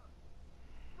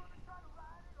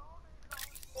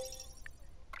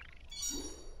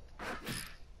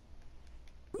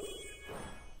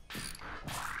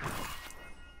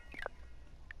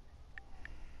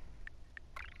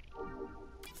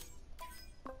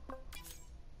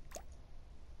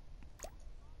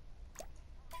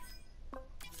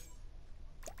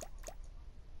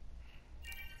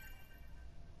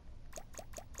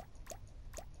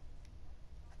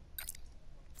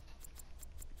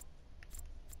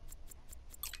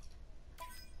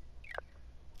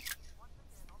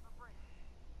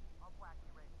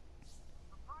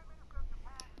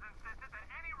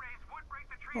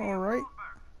 All right.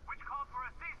 Which called for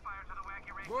a ceasefire to the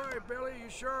wacky race. Boy, Billy, you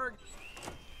sure?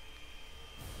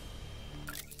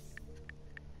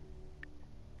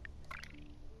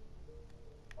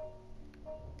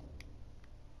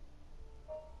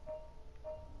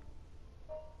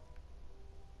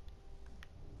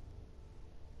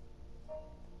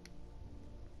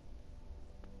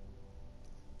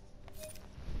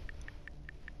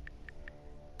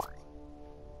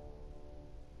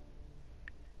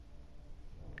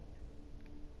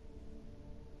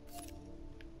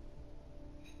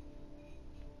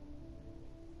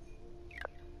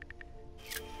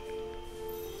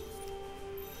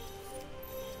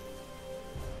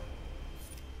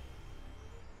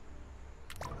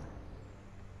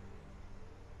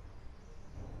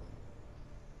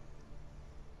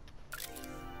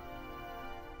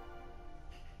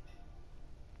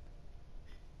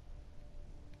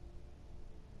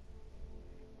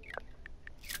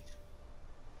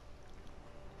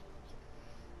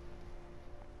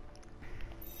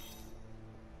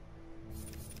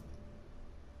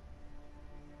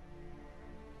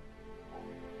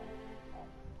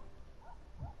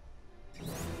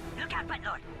 Look out,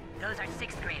 Buttlord. Those are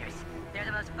 6th graders. They're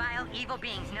the most vile, evil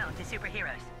beings known to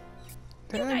superheroes.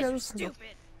 You guys are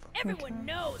stupid. Everyone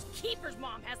knows Keeper's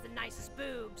mom has the nicest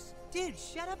boobs. Dude,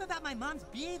 shut up about my mom's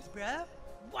boobs, bro.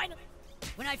 Why not?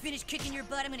 When I finish kicking your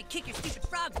butt, I'm gonna kick your stupid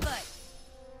frog's butt.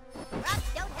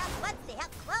 Frogs don't have butts, they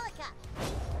have cloaca.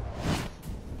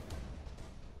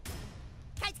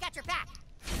 Kite's got your back.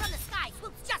 From the sky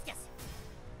swoops justice.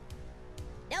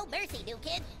 No mercy, new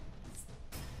kid.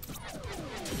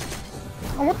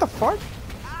 Oh, what the fuck?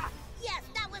 Ah, yes,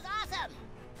 that was awesome.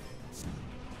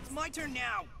 It's my turn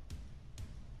now.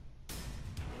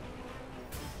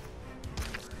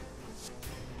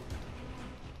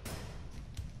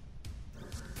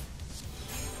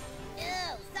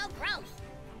 Ew, so gross.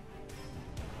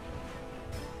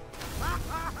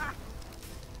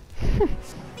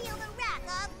 Feel the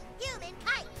wrath of human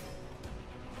kite.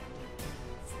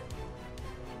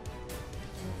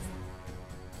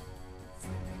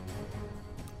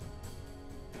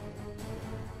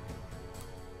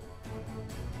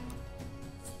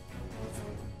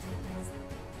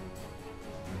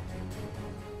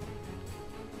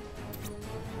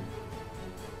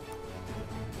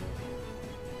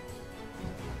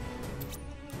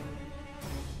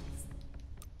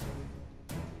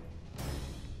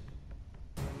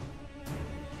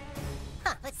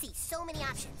 Huh, let's see, so many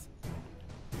options.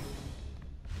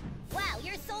 Wow,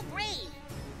 you're so brave.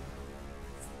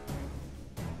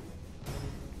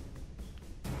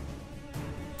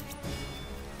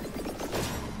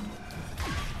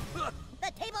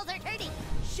 The tables are turning.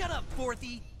 Shut up,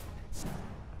 Fourthy.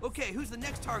 Okay, who's the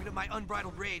next target of my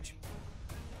unbridled rage?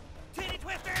 Titty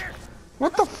Twister!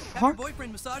 What the Have your fuck?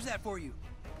 boyfriend massage that for you.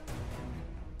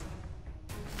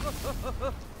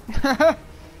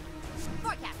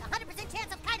 Forecast, 100%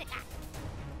 chance of kite attack.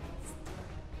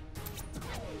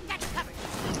 Got you covered.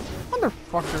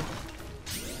 Motherfucker.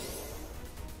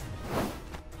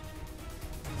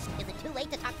 Is it too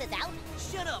late to talk this out?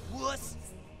 Shut up, wuss!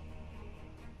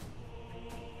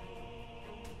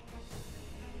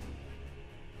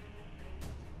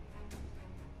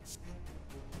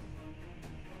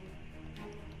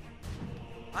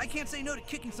 I can't say no to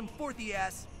kicking some Fourthy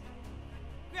ass.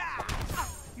 Ah!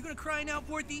 You gonna cry now,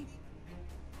 Fourthy?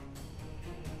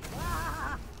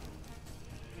 Ah!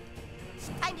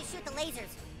 Time to shoot the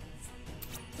lasers.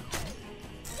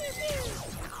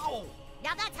 Ow!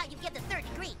 Now that's how you get the 3rd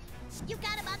degree. You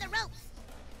got him on the ropes.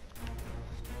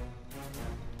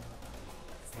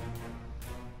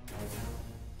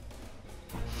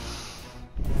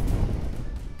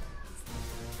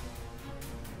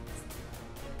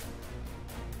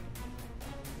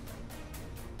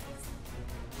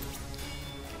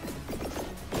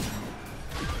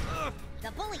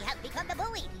 The bully has become the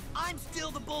bullied. I'm still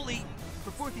the bully.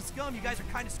 For Fourthy scum, you guys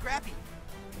are kind of scrappy.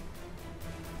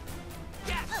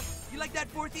 Yeah! You like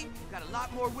that, Fourthy? Got a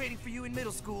lot more waiting for you in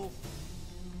middle school.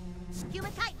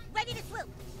 Human kite, ready to swoop.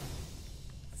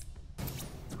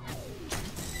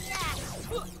 Yeah.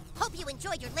 Hope you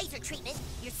enjoyed your laser treatment.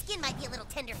 Your skin might be a little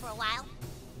tender for a while.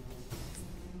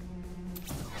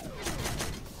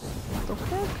 The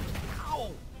fuck?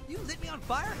 Ow! You lit me on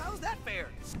fire? How's that fair?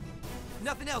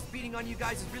 Nothing else beating on you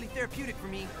guys is really therapeutic for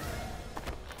me.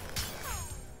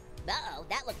 Uh-oh,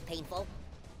 that looks painful.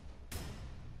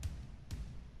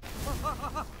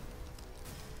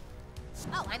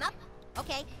 Oh, I'm up?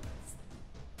 Okay.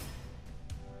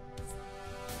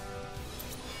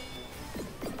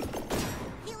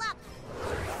 Heal up!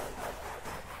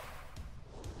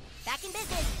 Back in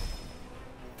business!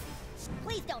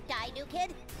 Please Please don't die, new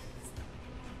kid.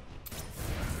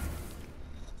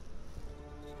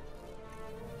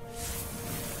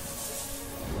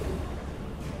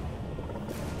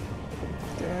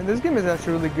 Damn, this game is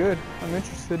actually really good. I'm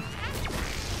interested. Wow,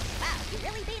 you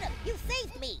really beat him. You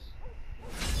saved me.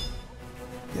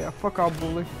 Yeah, fuck out,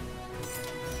 bully.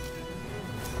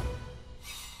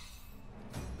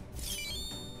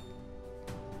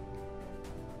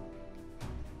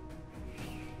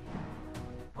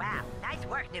 Wow, nice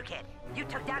work, new kid. You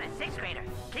took down a 6th grader.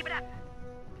 Keep it up.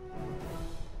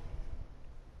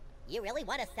 You really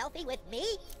want a selfie with me?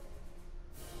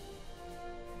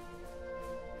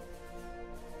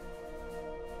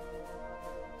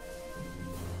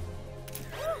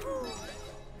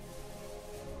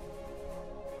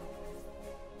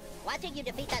 Watching you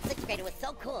defeat that 6th grader was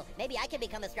so cool. Maybe I can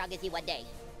become as strong as you one day.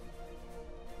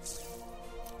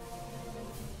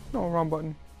 No, wrong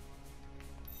button.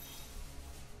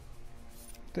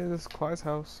 Dude, this is Clyde's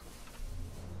house.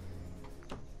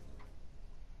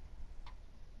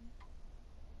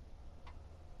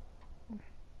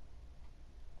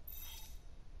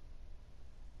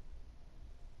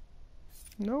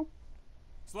 Nope.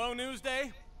 Slow news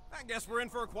day? I guess we're in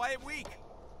for a quiet week.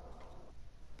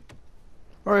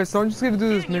 Alright, so I'm just gonna do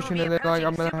this mission and then like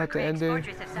I'm gonna have to end it.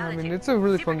 I mean, it's a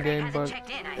really fun game, but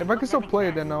if I can still play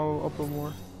it, then I'll upload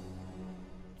more.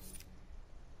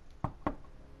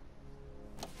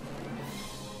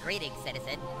 Greetings,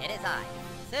 citizen. It is I,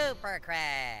 Super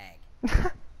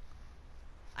Craig.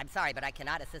 I'm sorry, but I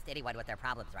cannot assist anyone with their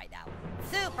problems right now.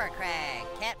 Super Craig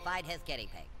can't find his guinea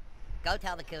pig. Go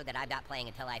tell the coon that I'm not playing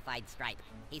until I find Stripe.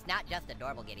 He's not just a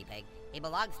normal guinea pig. He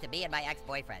belongs to me and my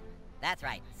ex-boyfriend. That's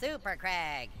right, Super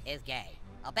Craig is gay.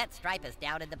 I'll bet Stripe is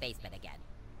down in the basement again.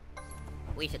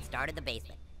 We should start in the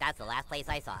basement. That's the last place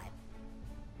I saw him.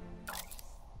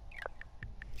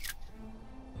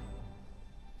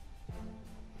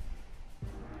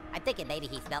 I'm thinking maybe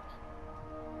he smelled...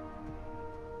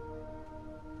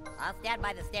 I'll stand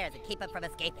by the stairs and keep him from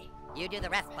escaping. You do the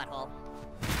rest, butthole.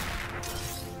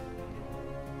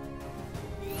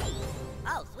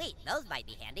 Oh, sweet. Those might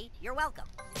be handy. You're welcome.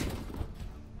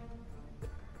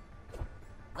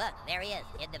 Look, there he is,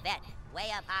 in the vent, way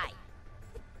up high.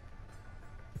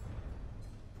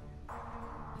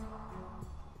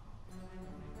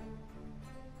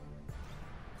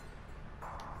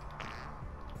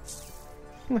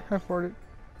 I farted.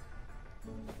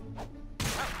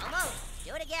 Oh, almost.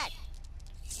 Do it again.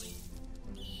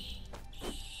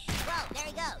 Whoa, there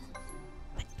he goes.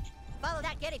 Follow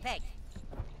that guinea pig.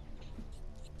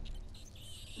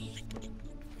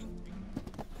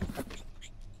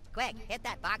 Quick, hit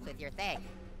that box with your thing.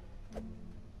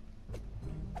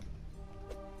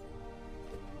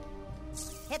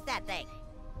 Hit that thing.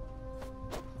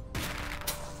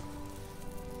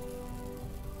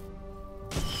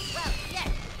 Well,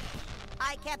 shit!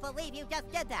 I can't believe you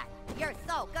just did that. You're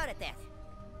so good at this.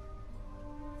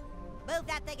 Move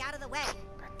that thing out of the way.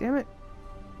 God damn it.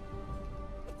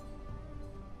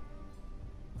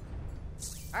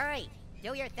 Hurry,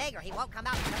 do your thing or he won't come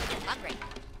out until he gets hungry.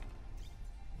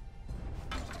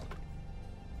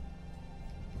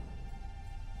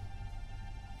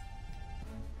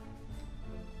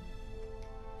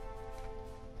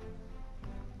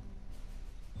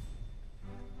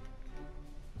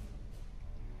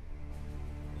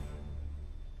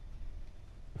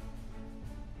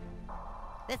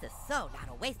 This is so not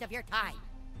a waste of your time.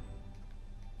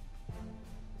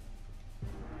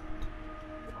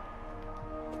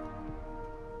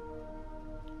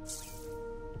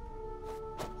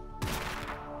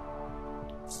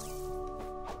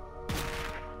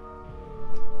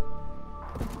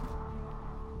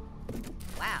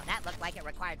 Wow, that looked like it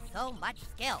required so much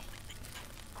skill.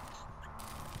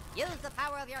 Use the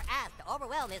power of your ass to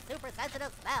overwhelm his super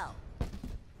sensitive smell.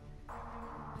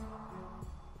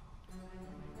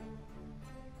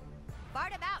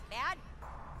 Fart him out, man!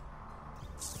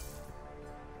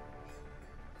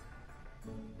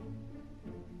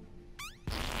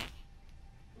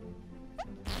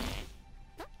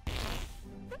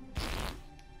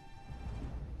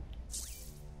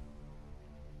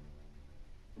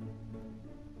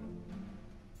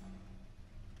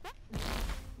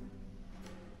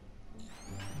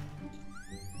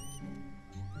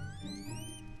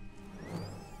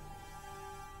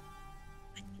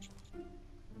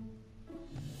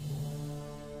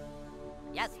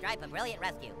 Yes, Stripe, a brilliant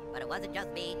rescue. But it wasn't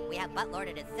just me. We have Buttlord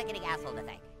and his sickening asshole to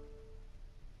thank.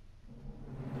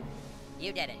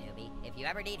 You did it, newbie. If you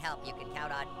ever need help, you can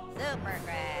count on Super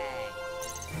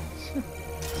Craig.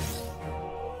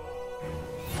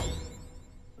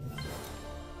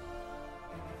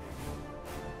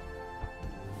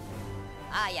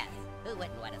 Ah yes, who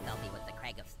wouldn't want a selfie with the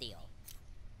Craig of Steel?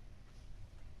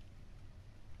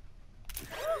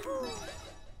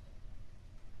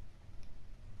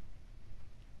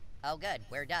 Oh good,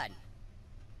 we're done.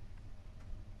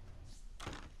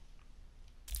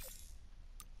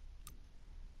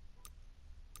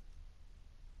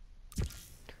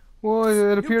 Well,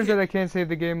 it appears that I can't save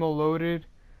the game all loaded.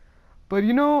 But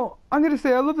you know, I'm gonna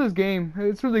say I love this game.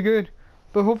 It's really good.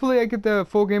 But hopefully I get the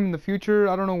full game in the future.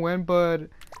 I don't know when, but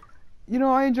you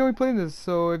know, I enjoy playing this.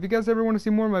 So if you guys ever want to see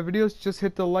more of my videos, just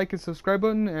hit the like and subscribe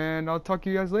button, and I'll talk to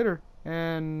you guys later.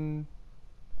 And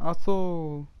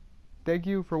also, thank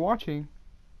you for watching.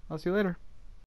 I'll see you later.